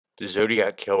The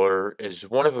Zodiac Killer is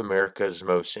one of America's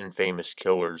most infamous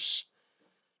killers.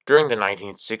 During the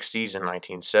 1960s and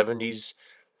 1970s,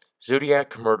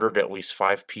 Zodiac murdered at least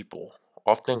 5 people,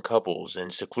 often couples,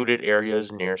 in secluded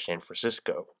areas near San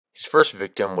Francisco. His first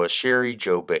victim was Sherry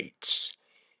Jo Bates.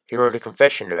 He wrote a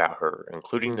confession about her,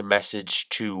 including the message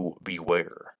to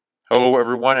beware. Hello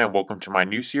everyone and welcome to my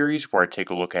new series where I take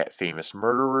a look at famous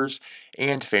murderers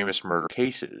and famous murder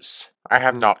cases. I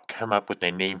have not come up with a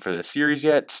name for this series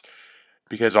yet,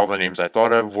 because all the names I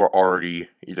thought of were already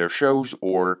either shows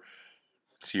or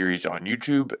series on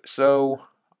YouTube, so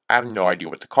I have no idea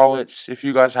what to call it. If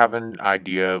you guys have an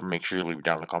idea, make sure you leave it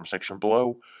down in the comment section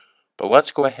below. But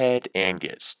let's go ahead and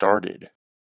get started.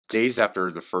 Days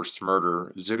after the first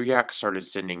murder, Zodiac started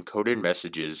sending coded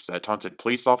messages that taunted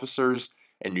police officers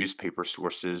and newspaper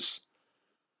sources.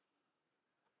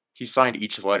 He signed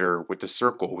each letter with a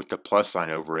circle with the plus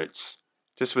sign over it.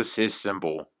 This was his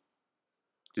symbol,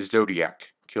 the Zodiac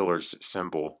Killer's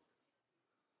symbol.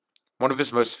 One of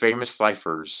his most famous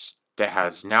ciphers, that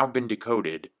has now been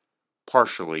decoded,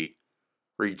 partially,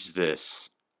 reads this.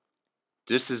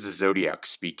 This is the Zodiac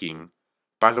speaking.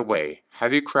 By the way,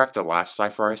 have you cracked the last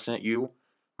cipher I sent you?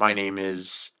 My name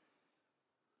is...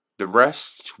 The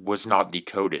rest was not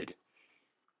decoded.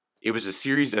 It was a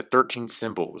series of 13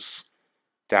 symbols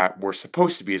that were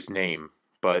supposed to be his name,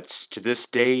 but to this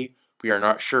day, we are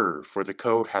not sure, for the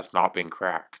code has not been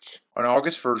cracked. On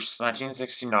August 1st,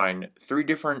 1969, 3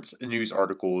 different news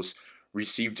articles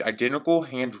received identical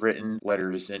handwritten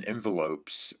letters in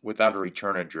envelopes without a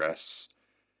return address.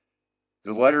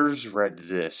 The letters read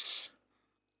this.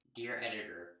 Dear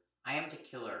editor, I am the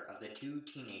killer of the 2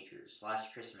 teenagers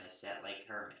last Christmas at Lake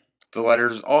Herman. The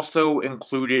letters also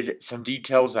included some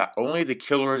details that only the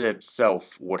killer himself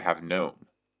would have known.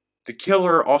 The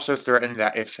killer also threatened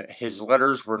that if his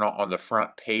letters were not on the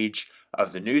front page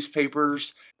of the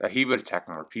newspapers, that he would attack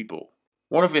more people.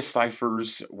 One of his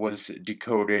ciphers was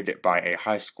decoded by a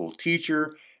high school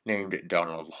teacher named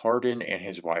Donald Hardin and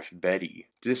his wife Betty.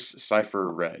 This cipher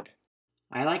read,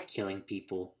 I like killing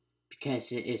people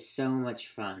because it is so much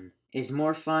fun. It is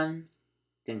more fun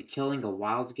than killing a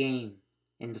wild game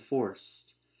in the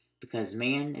forest because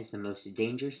man is the most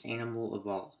dangerous animal of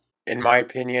all. In my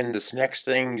opinion, this next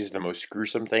thing is the most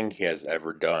gruesome thing he has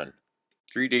ever done.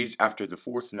 3 days after the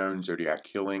 4th known Zodiac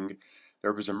killing,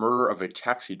 there was a murder of a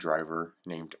taxi driver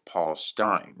named Paul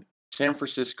Stein. The San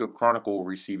Francisco Chronicle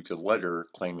received a letter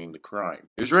claiming the crime.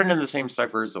 It was written in the same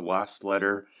cipher as the last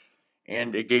letter,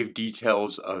 and it gave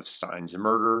details of Stein's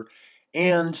murder,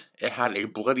 and it had a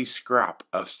bloody scrap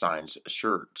of Stein's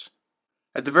shirt.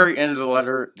 At the very end of the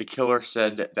letter, the killer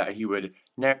said that he would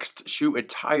next shoot a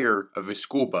tire of a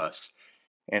school bus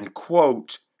and,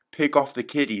 quote, pick off the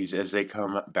kiddies as they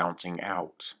come bouncing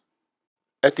out.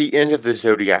 At the end of the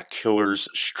Zodiac Killer's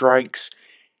strikes,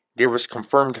 there was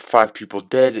confirmed 5 people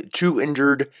dead, 2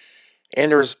 injured,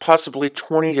 and there was possibly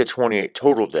 20 to 28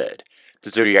 total dead. The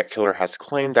Zodiac Killer has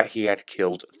claimed that he had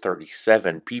killed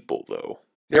 37 people, though.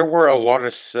 There were a lot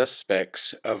of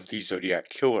suspects of the Zodiac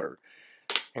Killer,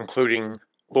 including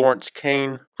Lawrence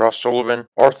Kane, Ross Sullivan,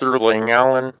 Arthur Lang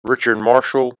Allen, Richard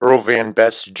Marshall, Earl Van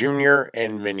Best Jr.,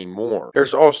 and many more.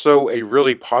 There's also a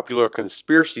really popular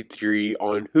conspiracy theory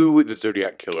on who the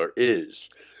Zodiac Killer is.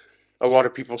 A lot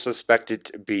of people suspect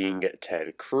it being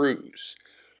Ted Cruz,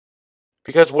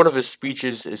 because one of his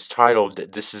speeches is titled,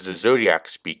 This is the Zodiac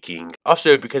Speaking.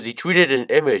 Also because he tweeted an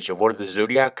image of one of the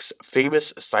Zodiac's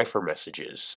famous cipher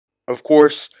messages. Of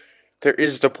course, there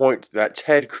is the point that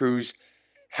Ted Cruz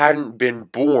hadn't been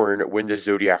born when the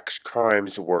Zodiac's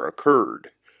crimes were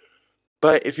occurred.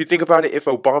 But if you think about it, if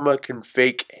Obama can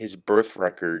fake his birth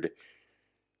record,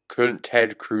 couldn't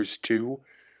Ted Cruz too?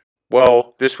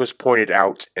 Well, this was pointed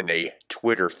out in a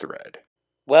Twitter thread.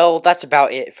 Well, that's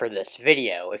about it for this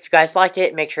video. If you guys liked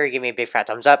it, make sure you give me a big fat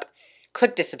thumbs up.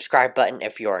 Click the subscribe button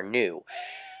if you are new.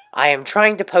 I am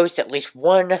trying to post at least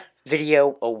 1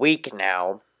 video a week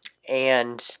now,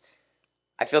 and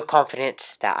I feel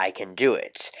confident that I can do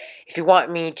it. If you want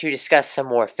me to discuss some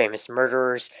more famous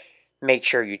murderers, make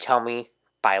sure you tell me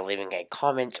by leaving a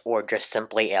comment or just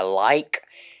simply a like.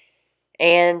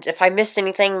 And if I missed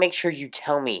anything, make sure you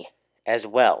tell me as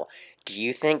well. Do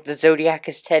you think the Zodiac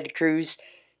is Ted Cruz?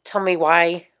 Tell me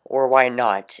why or why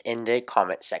not in the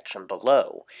comment section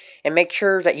below. And make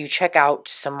sure that you check out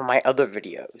some of my other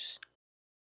videos.